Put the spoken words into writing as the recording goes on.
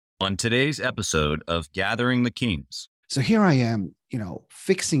On today's episode of Gathering the Kings. So here I am,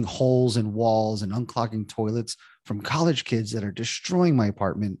 fixing holes in walls and unclogging toilets from college kids that are destroying my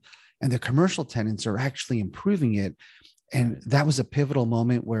apartment, and the commercial tenants are actually improving it. And that was a pivotal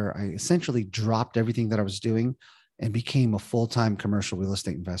moment where I essentially dropped everything that I was doing and became a full-time commercial real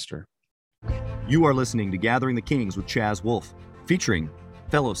estate investor. You are listening to Gathering the Kings with Chaz Wolfe, featuring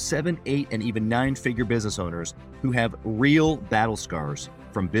fellow 7, 8, and even 9-figure business owners who have real battle scars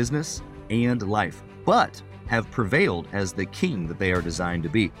from business and life, but have prevailed as the king that they are designed to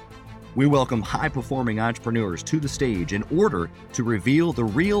be. We welcome high-performing entrepreneurs to the stage in order to reveal the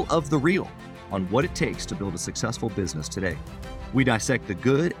real of the real on what it takes to build a successful business today. We dissect the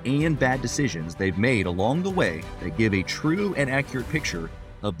good and bad decisions they've made along the way that give a true and accurate picture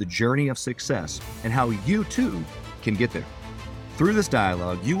of the journey of success and how you too can get there. Through this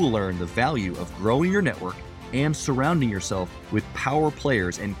dialogue, you will learn the value of growing your network and surrounding yourself with power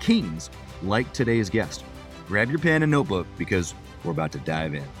players and kings like today's guest. Grab your pen and notebook because we're about to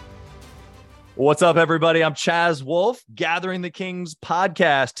dive in. What's up, everybody? I'm Chaz Wolfe, Gathering the Kings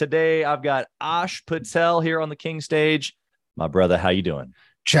podcast. Today, I've got Patel here on the King stage. My brother, how you doing?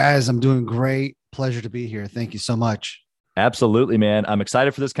 Chaz, I'm doing great. Pleasure to be here. Thank you so much. Absolutely, man. I'm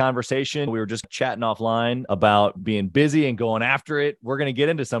excited for this conversation. We were just chatting offline about being busy and going after it. We're going to get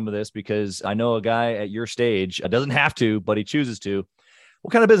into some of this because I know a guy at your stage doesn't have to, but he chooses to.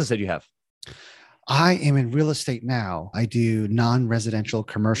 What kind of business did you have? I am in real estate now. I do non-residential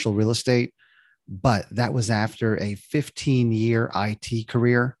commercial real estate, but that was after a 15-year IT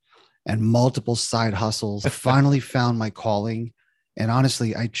career and multiple side hustles. I finally found my calling. And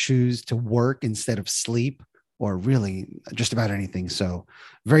honestly, I choose to work instead of sleep, or really just about anything. So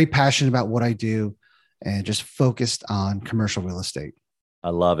very passionate about what I do and just focused on commercial real estate. I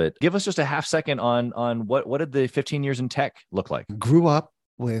love it. Give us just a half second on what did the 15 years in tech look like? Grew up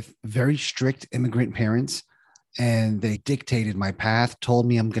with very strict immigrant parents, and they dictated my path, told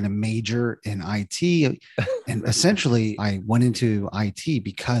me I'm going to major in IT. And essentially I went into IT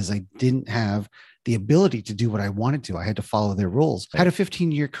because I didn't have the ability to do what I wanted to. I had to follow their rules. I had a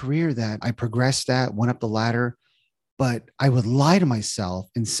 15-year career that I progressed at, went up the ladder, but I would lie to myself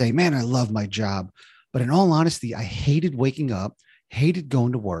and say, man, I love my job. But in all honesty, I hated waking up, hated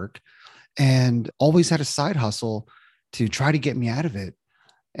going to work, and always had a side hustle to try to get me out of it.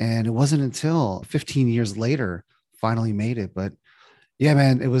 And it wasn't until 15 years later, finally made it. But yeah,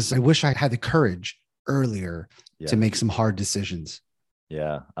 man, I wish I had the courage earlier to make some hard decisions.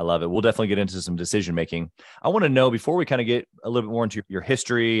 Yeah, I love it. We'll definitely get into some decision making. I want to know, before we kind of get a little bit more into your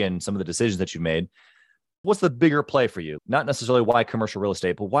history and some of the decisions that you've made, what's the bigger play for you? Not necessarily why commercial real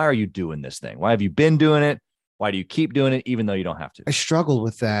estate, but why are you doing this thing? Why have you been doing it? Why do you keep doing it, even though you don't have to? I struggled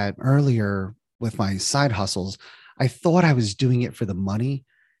with that earlier with my side hustles. I thought I was doing it for the money.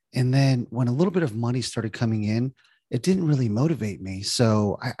 And then when a little bit of money started coming in, it didn't really motivate me.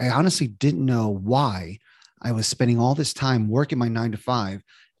 So I honestly didn't know why I was spending all this time working my 9-to-5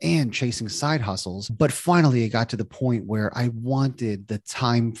 and chasing side hustles. But finally, I got to the point where I wanted the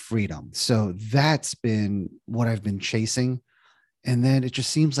time freedom. So that's been what I've been chasing. And then it just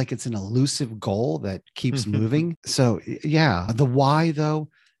seems like it's an elusive goal that keeps moving. So yeah, the why though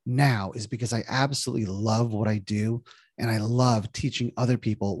now is because I absolutely love what I do. And I love teaching other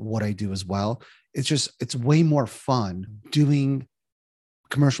people what I do as well. It's way more fun doing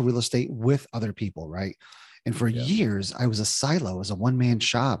commercial real estate with other people, right? And for years, I was a silo, as a one-man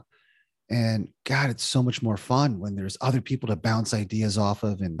shop. And God, it's so much more fun when there's other people to bounce ideas off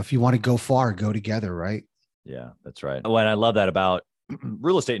of. And if you want to go far, go together, right? Yeah, that's right. Well, and I love that about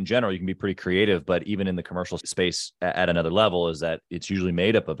real estate in general. You can be pretty creative, but even in the commercial space at another level is that it's usually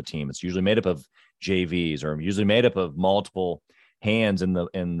made up of a team. It's usually made up of JVs, or usually made up of multiple hands in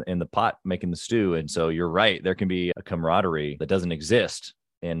the pot making the stew. And so you're right. There can be a camaraderie that doesn't exist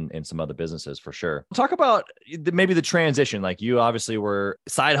in some other businesses, for sure. Talk about maybe the transition. Like, you obviously were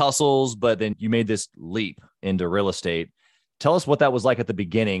side hustles, but then you made this leap into real estate. Tell us what that was like at the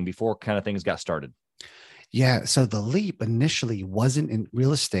beginning before kind of things got started. Yeah. So the leap initially wasn't in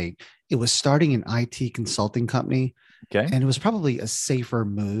real estate. It was starting an IT consulting company. Okay. And it was probably a safer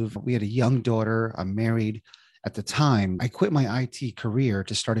move. We had a young daughter. I'm married at the time. I quit my IT career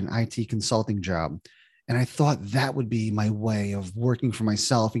to start an IT consulting job. And I thought that would be my way of working for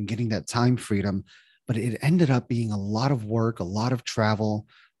myself and getting that time freedom. But it ended up being a lot of work, a lot of travel,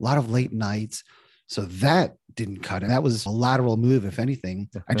 a lot of late nights. So that didn't cut it. That was a lateral move, if anything.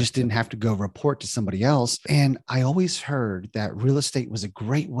 I just didn't have to go report to somebody else. And I always heard that real estate was a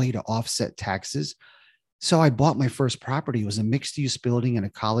great way to offset taxes. So I bought my first property. It was a mixed use building in a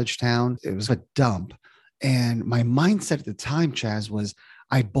college town. It was a dump. And my mindset at the time, Chaz, was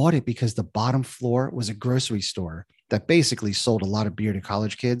I bought it because the bottom floor was a grocery store that basically sold a lot of beer to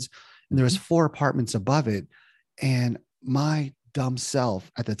college kids. And there was 4 apartments above it. And my dumb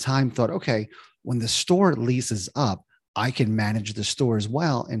self at the time thought, okay, when the store leases up, I can manage the store as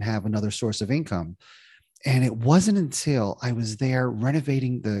well and have another source of income. And it wasn't until I was there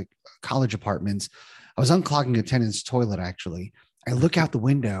renovating the college apartments, I was unclogging a tenant's toilet, actually. I look out the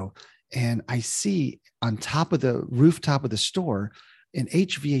window and I see on top of the rooftop of the store, an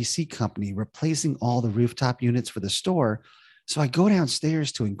HVAC company replacing all the rooftop units for the store. So I go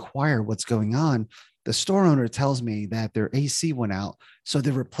downstairs to inquire what's going on. The store owner tells me that their AC went out, so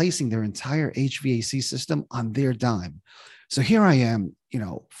they're replacing their entire HVAC system on their dime. So here I am,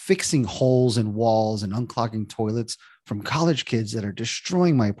 fixing holes in walls and unclogging toilets from college kids that are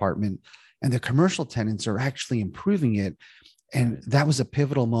destroying my apartment, and the commercial tenants are actually improving it. And that was a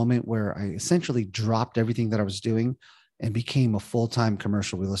pivotal moment where I essentially dropped everything that I was doing and became a full-time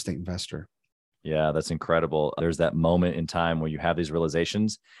commercial real estate investor. Yeah, that's incredible. There's that moment in time where you have these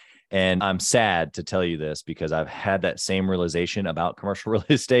realizations. And I'm sad to tell you this because I've had that same realization about commercial real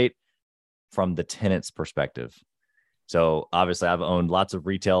estate from the tenant's perspective. So obviously I've owned lots of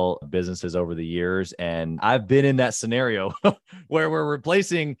retail businesses over the years, and I've been in that scenario where we're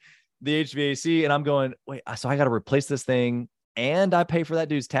replacing the HVAC and I'm going, wait, so I got to replace this thing, and I pay for that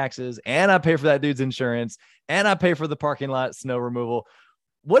dude's taxes, and I pay for that dude's insurance, and I pay for the parking lot snow removal.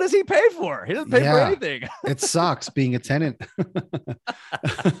 What does he pay for? He doesn't pay for anything. It sucks being a tenant.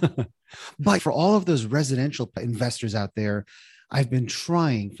 But for all of those residential investors out there, I've been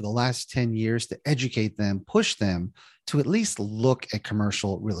trying for the last 10 years to educate them, push them to at least look at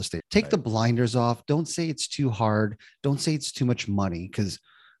commercial real estate. Take the blinders off. Don't say it's too hard. Don't say it's too much money. Because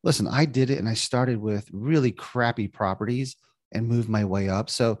listen, I did it and I started with really crappy properties and moved my way up.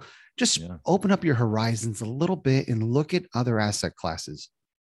 So just open up your horizons a little bit and look at other asset classes.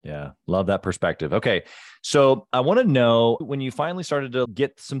 Yeah. Love that perspective. Okay. So I want to know, when you finally started to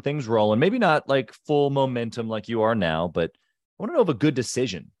get some things rolling, maybe not like full momentum like you are now, but I want to know of a good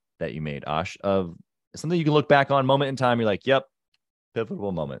decision that you made, Ash, of something you can look back on, moment in time. You're like, yep,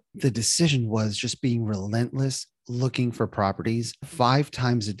 pivotal moment. The decision was just being relentless, looking for properties 5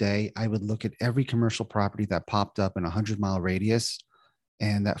 times a day. I would look at every commercial property that popped up in a 100-mile radius.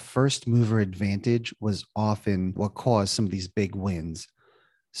 And that first mover advantage was often what caused some of these big wins.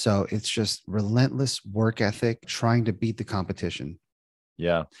 So it's just relentless work ethic, trying to beat the competition.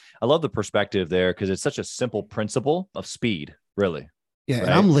 Yeah. I love the perspective there because it's such a simple principle of speed, really. Yeah. Right?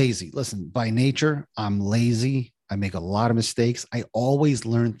 And I'm lazy. Listen, by nature, I'm lazy. I make a lot of mistakes. I always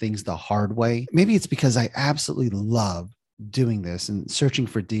learn things the hard way. Maybe it's because I absolutely love doing this and searching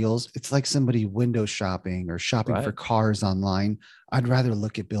for deals. It's like somebody window shopping or shopping for cars online. I'd rather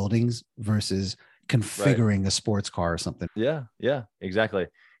look at buildings versus configuring a sports car or something. Yeah. Yeah, exactly.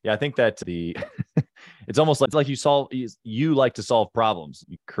 Yeah. I think that it's almost like you like to solve problems.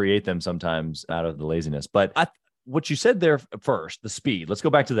 You create them sometimes out of the laziness, but what you said there first, the speed, let's go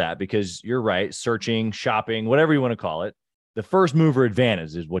back to that because you're right. Searching, shopping, whatever you want to call it. The first mover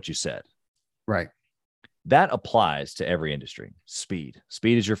advantage is what you said. Right. That applies to every industry. Speed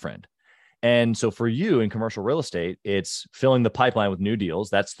is your friend. And so for you in commercial real estate, it's filling the pipeline with new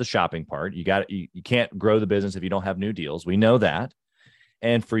deals. That's the shopping part. You can't grow the business if you don't have new deals. We know that.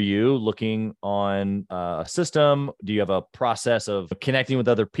 And for you, looking on a system, do you have a process of connecting with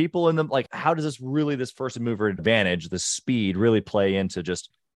other people in them? Like, how does this first mover advantage, the speed, really play into just,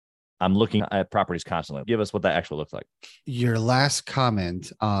 I'm looking at properties constantly? Give us what that actually looks like. Your last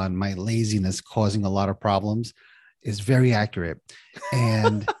comment on my laziness causing a lot of problems is very accurate.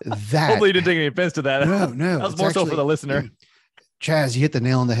 And that hopefully you didn't take any offense to that. No. That was more so for the listener. Chaz, you hit the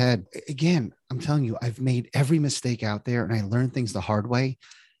nail on the head. Again, I'm telling you, I've made every mistake out there and I learned things the hard way.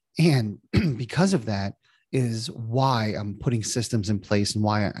 And because of that is why I'm putting systems in place and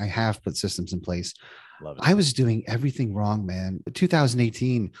why I have put systems in place. Love it. I was doing everything wrong, man.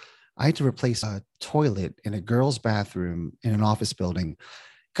 2018, I had to replace a toilet in a girl's bathroom in an office building.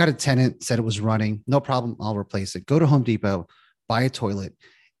 Got a tenant, said it was running. No problem. I'll replace it. Go to Home Depot, buy a toilet.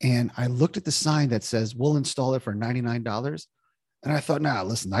 And I looked at the sign that says, we'll install it for $99. And I thought, nah,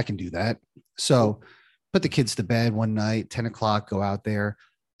 listen, I can do that. So put the kids to bed one night, 10 o'clock, go out there.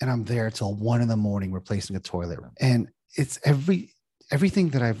 And I'm there till 1 a.m. replacing a toilet. And it's everything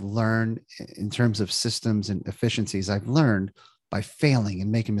that I've learned in terms of systems and efficiencies, I've learned by failing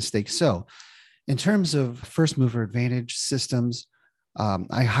and making mistakes. So in terms of first mover advantage systems,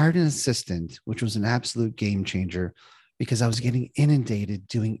 I hired an assistant, which was an absolute game changer because I was getting inundated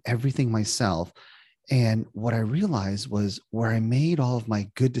doing everything myself. And what I realized was where I made all of my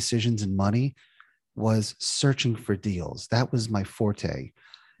good decisions and money was searching for deals. That was my forte.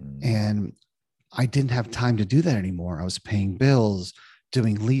 And I didn't have time to do that anymore. I was paying bills,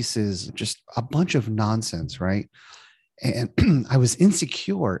 doing leases, just a bunch of nonsense, right? And I was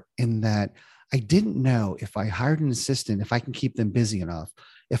insecure in that I didn't know if I hired an assistant, if I can keep them busy enough,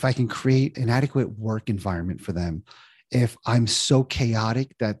 if I can create an adequate work environment for them, if I'm so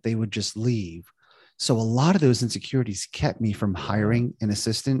chaotic that they would just leave. So a lot of those insecurities kept me from hiring an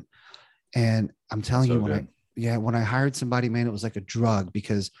assistant. And I'm telling So you, good. when I hired somebody, man, it was like a drug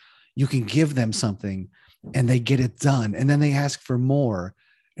because you can give them something and they get it done. And then they ask for more.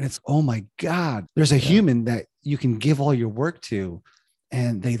 And it's, oh my God, there's a human that you can give all your work to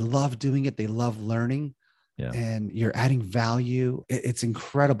and they love doing it. They love learning and you're adding value. It's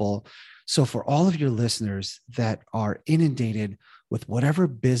incredible. So for all of your listeners that are inundated with whatever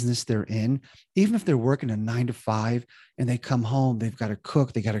business they're in, even if they're working a 9 to 5 and they come home, they've got to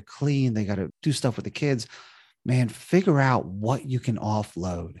cook, they got to clean, they got to do stuff with the kids, man, figure out what you can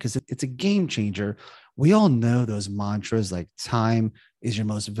offload because it's a game changer. We all know those mantras like time is your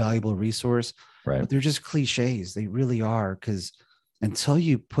most valuable resource, but they're just cliches. They really are. Because until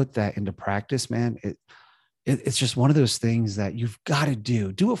you put that into practice, man, it's just one of those things that you've got to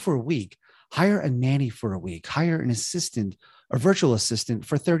do it for a week, hire a nanny for a week, hire an assistant, a virtual assistant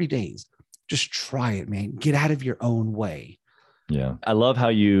for 30 days. Just try it, man. Get out of your own way. Yeah. I love how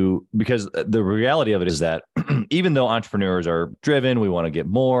because the reality of it is that even though entrepreneurs are driven, we want to get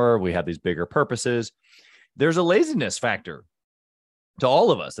more, we have these bigger purposes, there's a laziness factor to all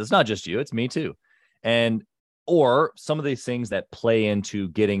of us. It's not just you, it's me too. Or some of these things that play into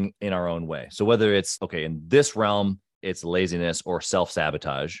getting in our own way. So whether it's, okay, in this realm, it's laziness or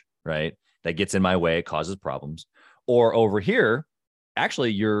self-sabotage, right? That gets in my way, it causes problems. Or over here,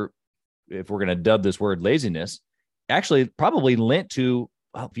 actually, if we're going to dub this word laziness, actually probably linked to,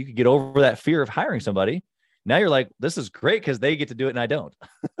 well, if you could get over that fear of hiring somebody, now you're like, this is great because they get to do it and I don't.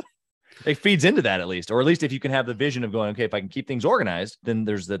 It feeds into that at least, or at least if you can have the vision of going, okay, if I can keep things organized, then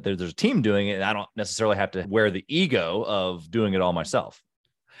there's a team doing it. And I don't necessarily have to wear the ego of doing it all myself.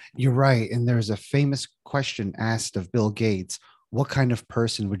 You're right. And there's a famous question asked of Bill Gates, what kind of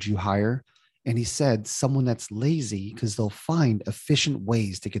person would you hire? And he said, someone that's lazy because they'll find efficient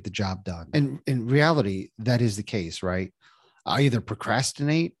ways to get the job done. And in reality, that is the case, right? I either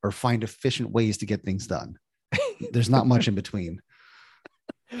procrastinate or find efficient ways to get things done. There's not much in between.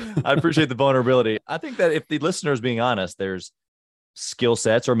 I appreciate the vulnerability. I think that if the listener is being honest, there's skill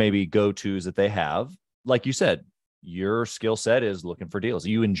sets or maybe go-tos that they have. Like you said, your skill set is looking for deals.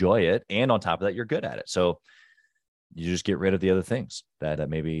 You enjoy it. And on top of that, you're good at it. So you just get rid of the other things that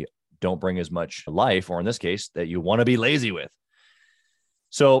maybe don't bring as much life, or in this case, that you want to be lazy with.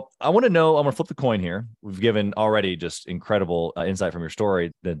 So I want to know, I'm going to flip the coin here. We've given already just incredible insight from your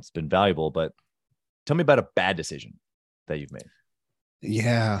story that's been valuable, but tell me about a bad decision that you've made.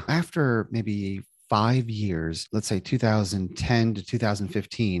 Yeah. After maybe 5 years, let's say 2010 to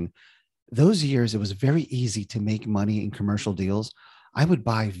 2015, those years, it was very easy to make money in commercial deals. I would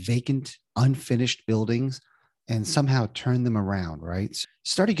buy vacant, unfinished buildings and somehow turn them around, right?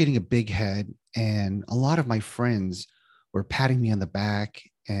 Started getting a big head, and a lot of my friends were patting me on the back,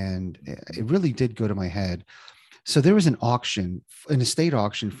 and it really did go to my head. So there was an auction, an estate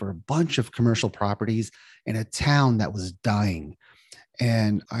auction for a bunch of commercial properties in a town that was dying.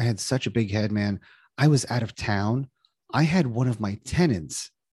 And I had such a big head, man. I was out of town. I had one of my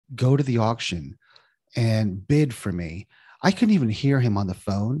tenants go to the auction and bid for me. I couldn't even hear him on the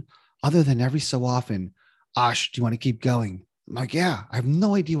phone other than every so often, Ash, do you want to keep going? I'm like, yeah, I have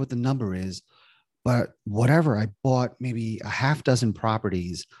no idea what the number is, but whatever. I bought maybe a half dozen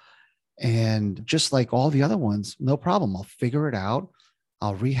properties, and just like all the other ones, no problem. I'll figure it out.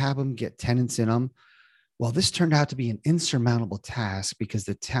 I'll rehab them, get tenants in them. Well, this turned out to be an insurmountable task because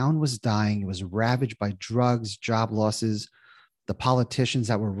the town was dying. It was ravaged by drugs, job losses. The politicians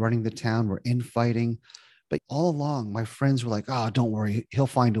that were running the town were infighting. But all along, my friends were like, oh, don't worry. He'll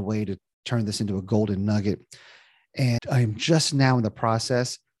find a way to turn this into a golden nugget. And I'm just now in the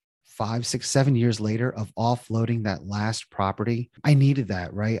process, 5, 6, 7 years later, of offloading that last property. I needed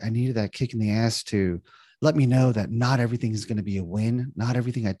that, right? I needed that kick in the ass to let me know that not everything is going to be a win. Not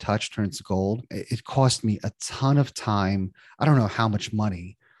everything I touch turns gold. It cost me a ton of time. I don't know how much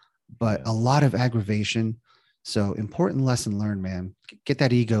money, but a lot of aggravation. So important lesson learned, man. Get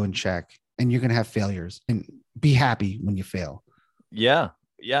that ego in check, and you're going to have failures, and be happy when you fail. Yeah.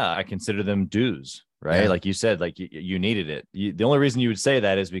 Yeah. I consider them dues, right? Yeah. Like you said, like you needed it. The only reason you would say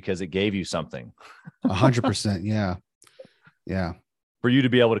that is because it gave you something. 100%. Yeah. Yeah. For you to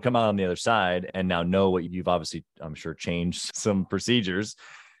be able to come out on the other side and now know what you've obviously, I'm sure, changed some procedures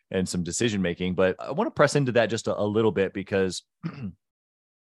and some decision making. But I want to press into that just a little bit, because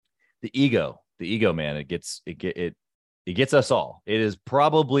the ego, man, it gets us all. It is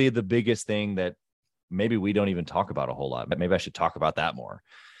probably the biggest thing that maybe we don't even talk about a whole lot, but maybe I should talk about that more.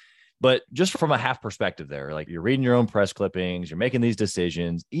 But just from a half perspective there, like you're reading your own press clippings, you're making these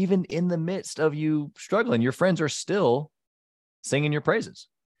decisions, even in the midst of you struggling, your friends are still singing your praises.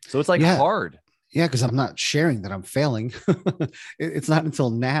 So it's like hard. Yeah, because I'm not sharing that I'm failing. It's not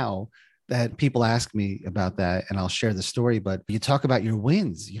until now that people ask me about that and I'll share the story, but you talk about your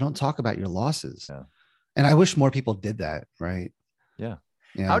wins. You don't talk about your losses. Yeah. And I wish more people did that, right? Yeah.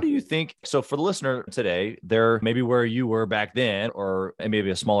 How do you think, so for the listener today, they're maybe where you were back then, or maybe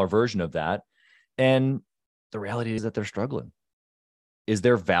a smaller version of that. And the reality is that they're struggling. Is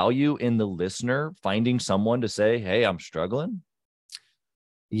there value in the listener finding someone to say, hey, I'm struggling?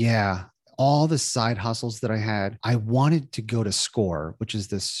 Yeah. All the side hustles that I had, I wanted to go to SCORE, which is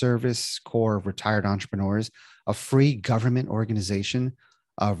the Service Corps of Retired Entrepreneurs, a free government organization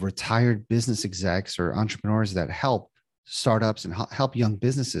of retired business execs or entrepreneurs that help startups and help young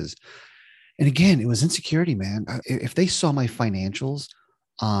businesses. And again, it was insecurity, man. If they saw my financials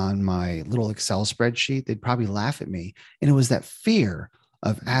on my little Excel spreadsheet, they'd probably laugh at me. And it was that fear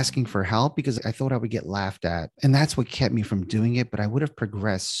of asking for help because I thought I would get laughed at. And that's what kept me from doing it. But I would have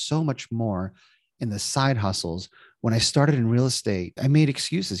progressed so much more in the side hustles. When I started in real estate, I made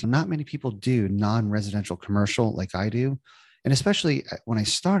excuses. Not many people do non-residential commercial like I do. And especially when I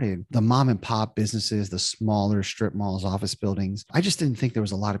started, the mom and pop businesses, the smaller strip malls, office buildings, I just didn't think there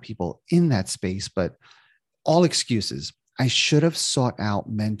was a lot of people in that space, but all excuses. I should have sought out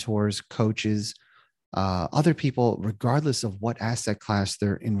mentors, coaches, other people, regardless of what asset class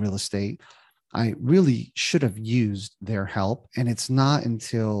they're in real estate. I really should have used their help. And it's not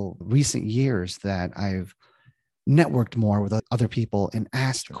until recent years that I've networked more with other people and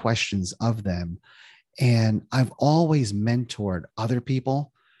asked questions of them. And I've always mentored other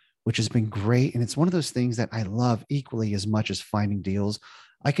people, which has been great. And it's one of those things that I love equally as much as finding deals.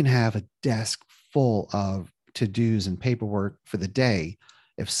 I can have a desk full of to-dos and paperwork for the day.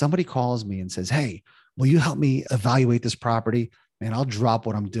 If somebody calls me and says, hey, will you help me evaluate this property? Man, I'll drop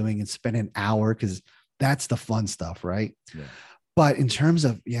what I'm doing and spend an hour because that's the fun stuff, right? Yeah. But in terms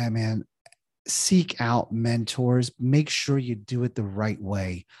of, yeah, man, seek out mentors, make sure you do it the right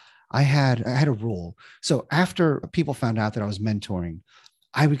way. I had a rule. So after people found out that I was mentoring,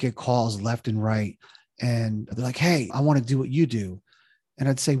 I would get calls left and right. And they're like, hey, I want to do what you do. And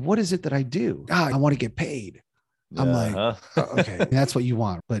I'd say, what is it that I do? I want to get paid. I'm like, okay, that's what you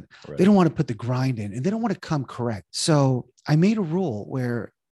want. But they don't want to put the grind in and they don't want to come correct. So I made a rule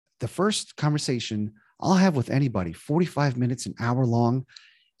where the first conversation I'll have with anybody, 45 minutes, an hour long.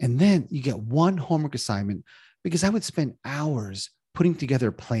 And then you get one homework assignment because I would spend hours putting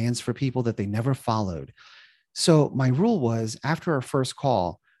together plans for people that they never followed. So my rule was after our first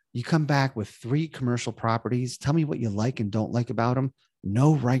call, you come back with 3 commercial properties. Tell me what you like and don't like about them.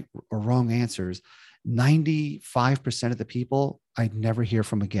 No right or wrong answers. 95% of the people I'd never hear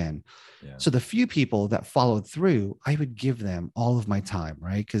from again. Yeah. So the few people that followed through, I would give them all of my time,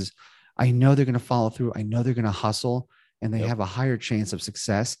 right? Because I know they're going to follow through. I know they're going to hustle and they have a higher chance of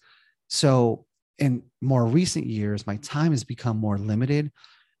success. So in more recent years, my time has become more limited.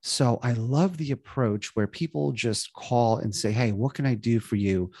 So I love the approach where people just call and say, hey, what can I do for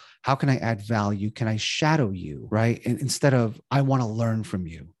you? How can I add value? Can I shadow you? Right. And instead of, I want to learn from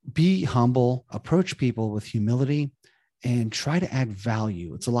you, be humble, approach people with humility and try to add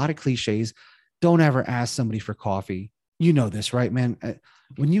value. It's a lot of cliches. Don't ever ask somebody for coffee. You know this, right, man?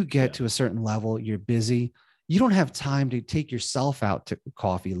 When you get to a certain level, you're busy. You don't have time to take yourself out to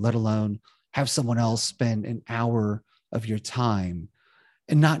coffee, let alone have someone else spend an hour of your time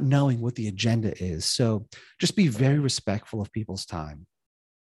and not knowing what the agenda is. So just be very respectful of people's time.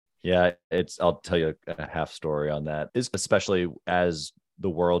 Yeah, I'll tell you a half story on that, especially as the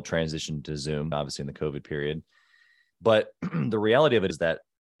world transitioned to Zoom, obviously in the COVID period. But the reality of it is that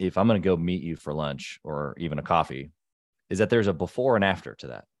if I'm going to go meet you for lunch or even a coffee, is that there's a before and after to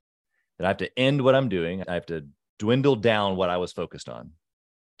that I have to end what I'm doing. I have to dwindle down what I was focused on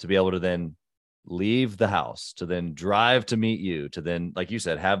to be able to then leave the house, to then drive to meet you, to then, like you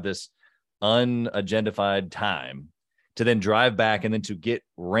said, have this unagendified time, to then drive back and then to get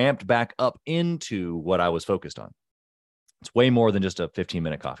ramped back up into what I was focused on. It's way more than just a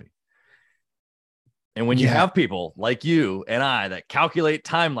 15-minute coffee. And when you have people like you and I that calculate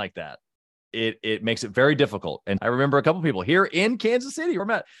time like that, it makes it very difficult. And I remember a couple of people here in Kansas City where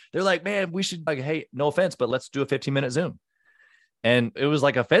I'm at, they're like, man, we should, like, hey, no offense, but let's do a 15-minute Zoom. And it was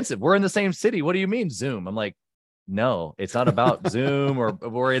like offensive. We're in the same city. What do you mean Zoom? I'm like, no, it's not about Zoom or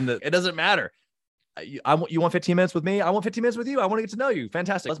we're in it doesn't matter. You want 15 minutes with me? I want 15 minutes with you. I want to get to know you.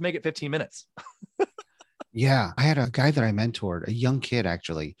 Fantastic. Let's make it 15 minutes. Yeah. I had a guy that I mentored, a young kid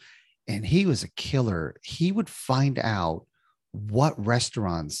actually, and he was a killer. He would find out what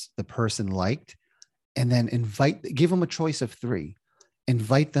restaurants the person liked and then give them a choice of three,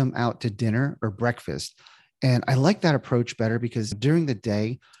 invite them out to dinner or breakfast. And I like that approach better because during the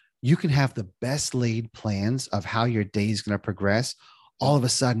day, you can have the best laid plans of how your day is going to progress. All of a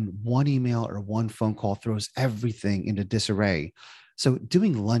sudden, one email or one phone call throws everything into disarray. So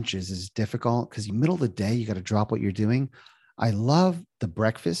doing lunches is difficult because in the middle of the day, you got to drop what you're doing. I love the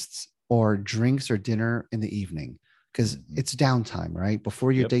breakfasts or drinks or dinner in the evening because it's downtime, right?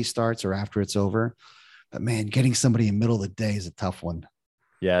 Before your day starts or after it's over. But man, getting somebody in the middle of the day is a tough one.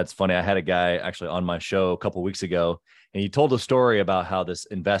 Yeah, it's funny. I had a guy actually on my show a couple of weeks ago, and he told a story about how this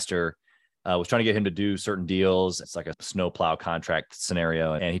investor was trying to get him to do certain deals. It's like a snowplow contract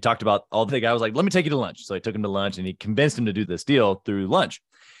scenario. And he talked about all the guy was like, let me take you to lunch. So I took him to lunch and he convinced him to do this deal through lunch.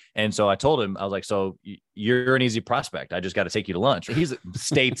 And so I told him, I was like, so you're an easy prospect. I just got to take you to lunch. He's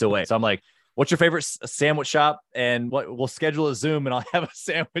states away. So I'm like, what's your favorite sandwich shop? And we'll schedule a Zoom and I'll have a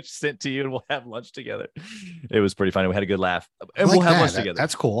sandwich sent to you and we'll have lunch together. It was pretty funny. We had a good laugh and we'll have lunch together.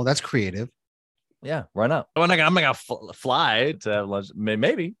 That's cool. That's creative. Yeah. Why not? I'm not going to fly to have lunch.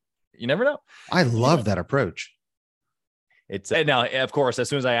 Maybe. You never know. I love that approach. It's now, of course, as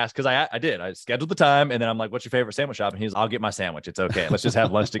soon as I asked, because I scheduled the time and then I'm like, what's your favorite sandwich shop? And he's, I'll get my sandwich. It's okay. Let's just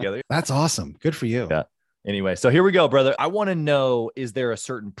have lunch together. That's awesome. Good for you. Yeah. Anyway, so here we go, brother. I want to know, is there a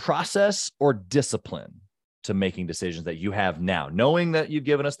certain process or discipline to making decisions that you have now, knowing that you've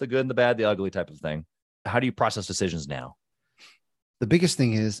given us the good and the bad, the ugly type of thing? How do you process decisions now? The biggest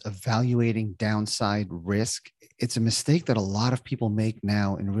thing is evaluating downside risk. It's a mistake that a lot of people make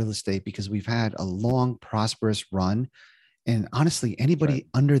now in real estate because we've had a long, prosperous run. And honestly, anybody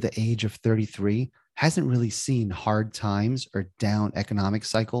under the age of 33 hasn't really seen hard times or down economic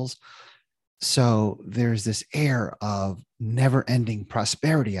cycles. So there's this air of never ending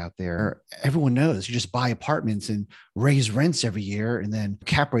prosperity out there. Everyone knows you just buy apartments and raise rents every year, and then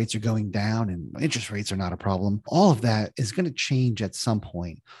cap rates are going down and interest rates are not a problem. All of that is going to change at some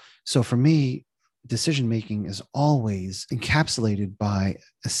point. So for me, decision making is always encapsulated by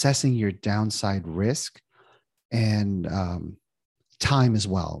assessing your downside risk and time as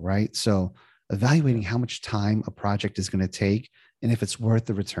well, right? So evaluating how much time a project is going to take and if it's worth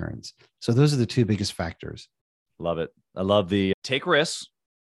the returns. So those are the two biggest factors. Love it. I love the take risks,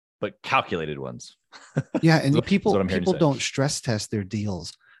 but calculated ones. Yeah. And people don't stress test their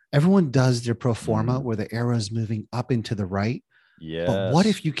deals. Everyone does their pro forma where the arrow is moving up and to the right. Yeah. But what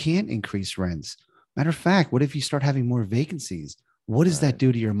if you can't increase rents? Matter of fact, what if you start having more vacancies? What does that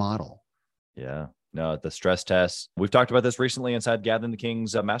do to your model? Yeah. No, the stress tests. We've talked about this recently inside Gathering the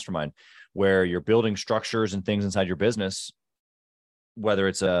Kings Mastermind, where you're building structures and things inside your business, whether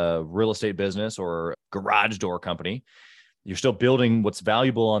it's a real estate business or garage door company. You're still building what's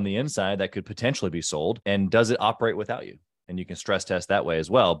valuable on the inside that could potentially be sold. And does it operate without you? And you can stress test that way as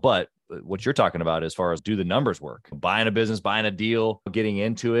well. But what you're talking about as far as do the numbers work, buying a business, buying a deal, getting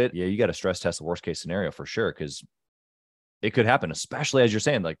into it. Yeah, you got to stress test the worst case scenario for sure, because it could happen, especially as you're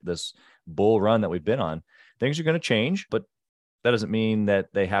saying, like this bull run that we've been on. Things are going to change, but that doesn't mean that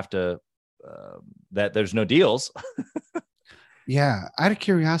they have to, that there's no deals. Yeah. Out of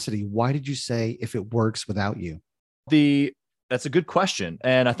curiosity, why did you say if it works without you? That's a good question.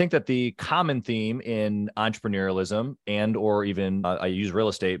 And I think that the common theme in entrepreneurialism and, or even I use real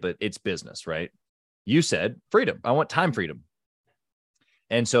estate, but it's business, right? You said freedom. I want time freedom.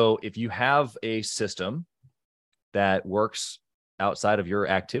 And so if you have a system that works outside of your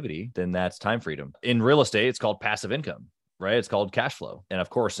activity, then that's time freedom. In real estate, it's called passive income, right? It's called cash flow. And of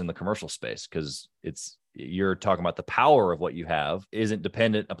course, in the commercial space, because you're talking about the power of what you have isn't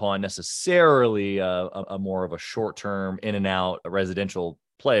dependent upon necessarily a more of a short-term in and out a residential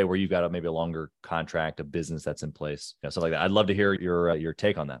play where you've got maybe a longer contract, a business that's in place, stuff like that. I'd love to hear your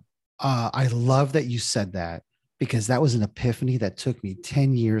take on that. I love that you said that, because that was an epiphany that took me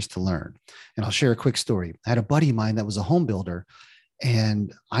 10 years to learn. And I'll share a quick story. I had a buddy of mine that was a home builder,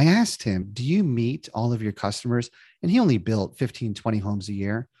 and I asked him, do you meet all of your customers? And he only built 15, 20 homes a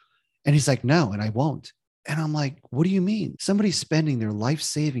year. And he's like, no, and I won't. And I'm like, what do you mean? Somebody's spending their life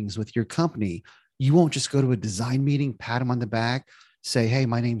savings with your company. You won't just go to a design meeting, pat him on the back, say, hey,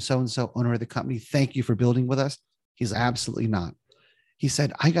 my name's so-and-so, owner of the company. Thank you for building with us. He's absolutely not. He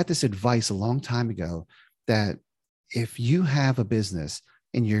said, I got this advice a long time ago that if you have a business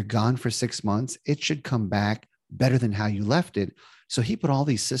and you're gone for 6 months, it should come back better than how you left it. So he put all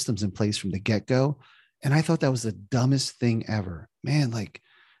these systems in place from the get-go. And I thought that was the dumbest thing ever. Man, like,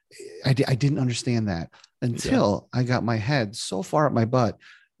 I didn't understand that until I got my head so far up my butt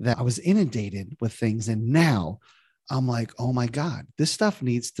that I was inundated with things. And now I'm like, oh my God, this stuff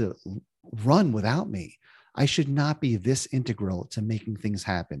needs to run without me. I should not be this integral to making things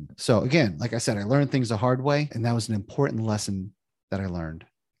happen. So again, like I said, I learned things the hard way, and that was an important lesson that I learned.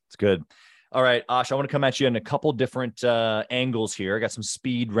 It's good. All right, Ash, I want to come at you in a couple different angles here. I got some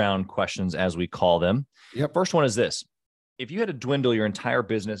speed round questions, as we call them. Yep. First one is this. If you had to dwindle your entire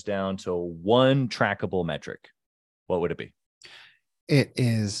business down to one trackable metric, what would it be? It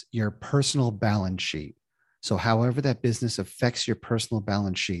is your personal balance sheet. So however that business affects your personal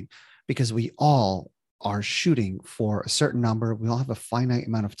balance sheet, because we all are shooting for a certain number. We all have a finite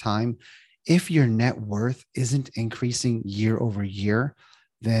amount of time. If your net worth isn't increasing year over year,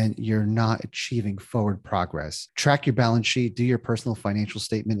 then you're not achieving forward progress. Track your balance sheet, do your personal financial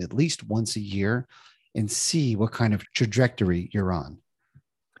statement at least once a year, and see what kind of trajectory you're on.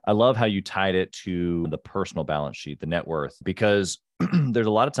 I love how you tied it to the personal balance sheet, the net worth, because there's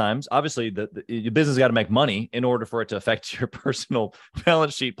a lot of times, obviously, your business got to make money in order for it to affect your personal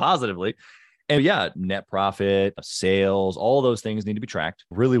balance sheet positively. And yeah, net profit, sales, all those things need to be tracked.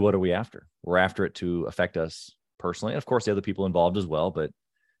 Really, what are we after? We're after it to affect us personally. And of course, the other people involved as well. But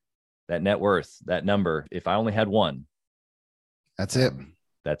that net worth, that number, if I only had one, that's it.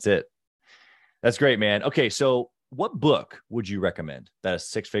 That's it. That's great, man. Okay. So what book would you recommend that a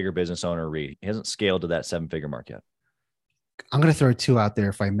six-figure business owner read? He hasn't scaled to that seven-figure mark yet. I'm going to throw two out there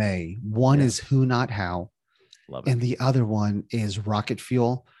if I may. One is Who Not How. Love it. And the other one is Rocket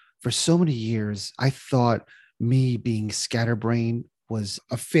Fuel. For so many years, I thought me being scatterbrained was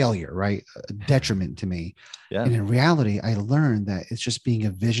a failure, right? A detriment to me. Yeah. And in reality, I learned that it's just being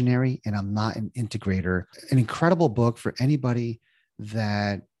a visionary and I'm not an integrator. An incredible book for anybody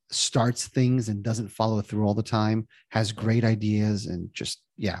that starts things and doesn't follow through all the time, has great ideas, and just,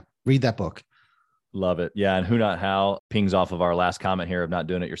 read that book. Love it. Yeah. And Who Not How pings off of our last comment here of not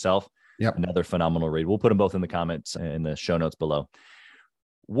doing it yourself. Yep. Another phenomenal read. We'll put them both in the comments in the show notes below.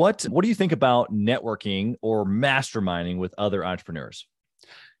 What do you think about networking or masterminding with other entrepreneurs?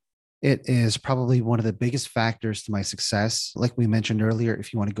 It is probably one of the biggest factors to my success. Like we mentioned earlier,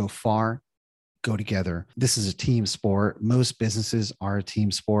 if you want to go far, go together. This is a team sport. Most businesses are a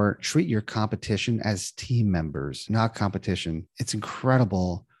team sport. Treat your competition as team members, not competition. It's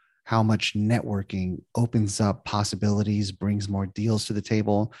incredible how much networking opens up possibilities, brings more deals to the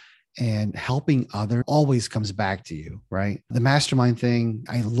table. And helping others always comes back to you, right? The mastermind thing,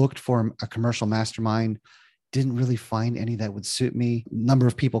 I looked for a commercial mastermind, didn't really find any that would suit me. A number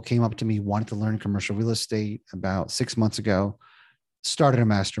of people came up to me, wanted to learn commercial real estate about 6 months ago, started a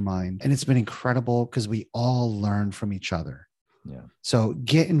mastermind, and it's been incredible because we all learn from each other. Yeah. So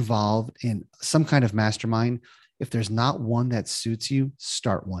get involved in some kind of mastermind. If there's not one that suits you,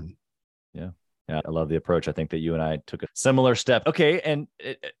 start one. Yeah. Yeah. I love the approach. I think that you and I took a similar step. Okay. And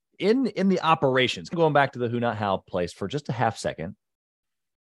in the operations, going back to the Who Not How place for just a half second,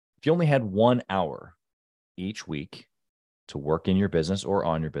 if you only had 1 hour each week to work in your business or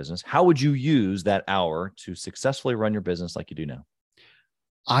on your business, how would you use that hour to successfully run your business like you do now?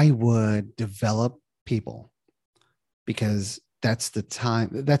 I would develop people, because that's time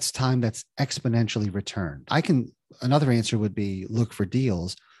that's exponentially returned. Another answer would be look for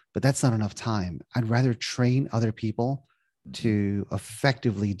deals, but that's not enough time. I'd rather train other people to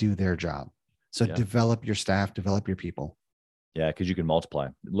effectively do their job. So develop your staff, develop your people. Yeah, because you can multiply.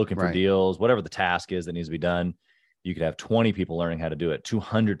 Looking for deals, whatever the task is that needs to be done, you could have 20 people learning how to do it,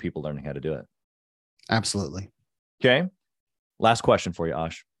 200 people learning how to do it. Absolutely. Okay. Last question for you,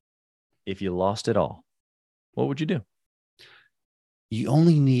 Ash. If you lost it all, what would you do? You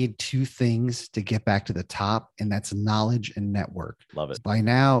only need two things to get back to the top, and that's knowledge and network. Love it. By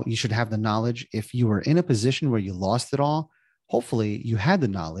now, you should have the knowledge. If you were in a position where you lost it all, hopefully you had the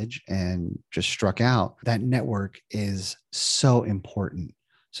knowledge and just struck out. That network is so important.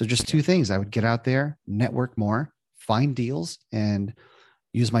 So just two things. I would get out there, network more, find deals, and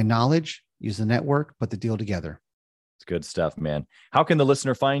use my knowledge, use the network, put the deal together. It's good stuff, man. How can the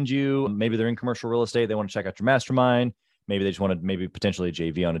listener find you? Maybe they're in commercial real estate. They want to check out your mastermind. Maybe they just want to potentially a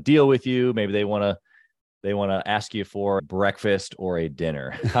JV on a deal with you. Maybe they want to ask you for breakfast or a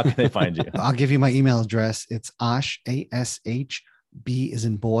dinner. How can they find you? I'll give you my email address. It's Ash, ASHB as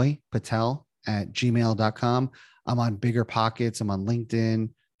in boy, Patel @gmail.com. I'm on Bigger Pockets. I'm on LinkedIn,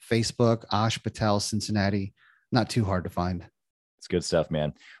 Facebook, Ash Patel, Cincinnati. Not too hard to find. It's good stuff,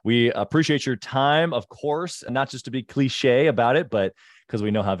 man. We appreciate your time, of course, and not just to be cliche about it, but because we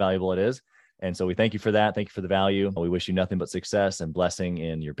know how valuable it is. And so we thank you for that. Thank you for the value. We wish you nothing but success and blessing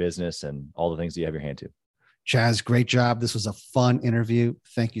in your business and all the things that you have your hand to. Chaz, great job. This was a fun interview.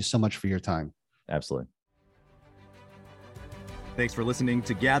 Thank you so much for your time. Absolutely. Thanks for listening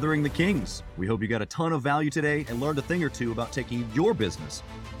to Gathering the Kings. We hope you got a ton of value today and learned a thing or two about taking your business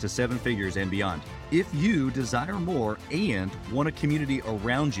to 7 figures and beyond. If you desire more and want a community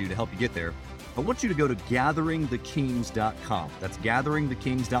around you to help you get there, I want you to go to gatheringthekings.com. That's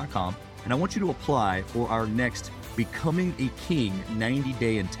gatheringthekings.com. And I want you to apply for our next Becoming a King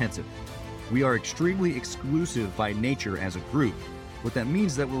 90-day intensive. We are extremely exclusive by nature as a group. What that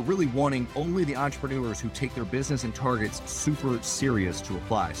means is that we're really wanting only the entrepreneurs who take their business and targets super serious to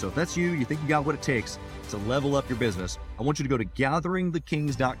apply. So if that's you, you think you got what it takes to level up your business, I want you to go to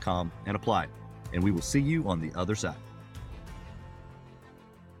gatheringthekings.com and apply. And we will see you on the other side.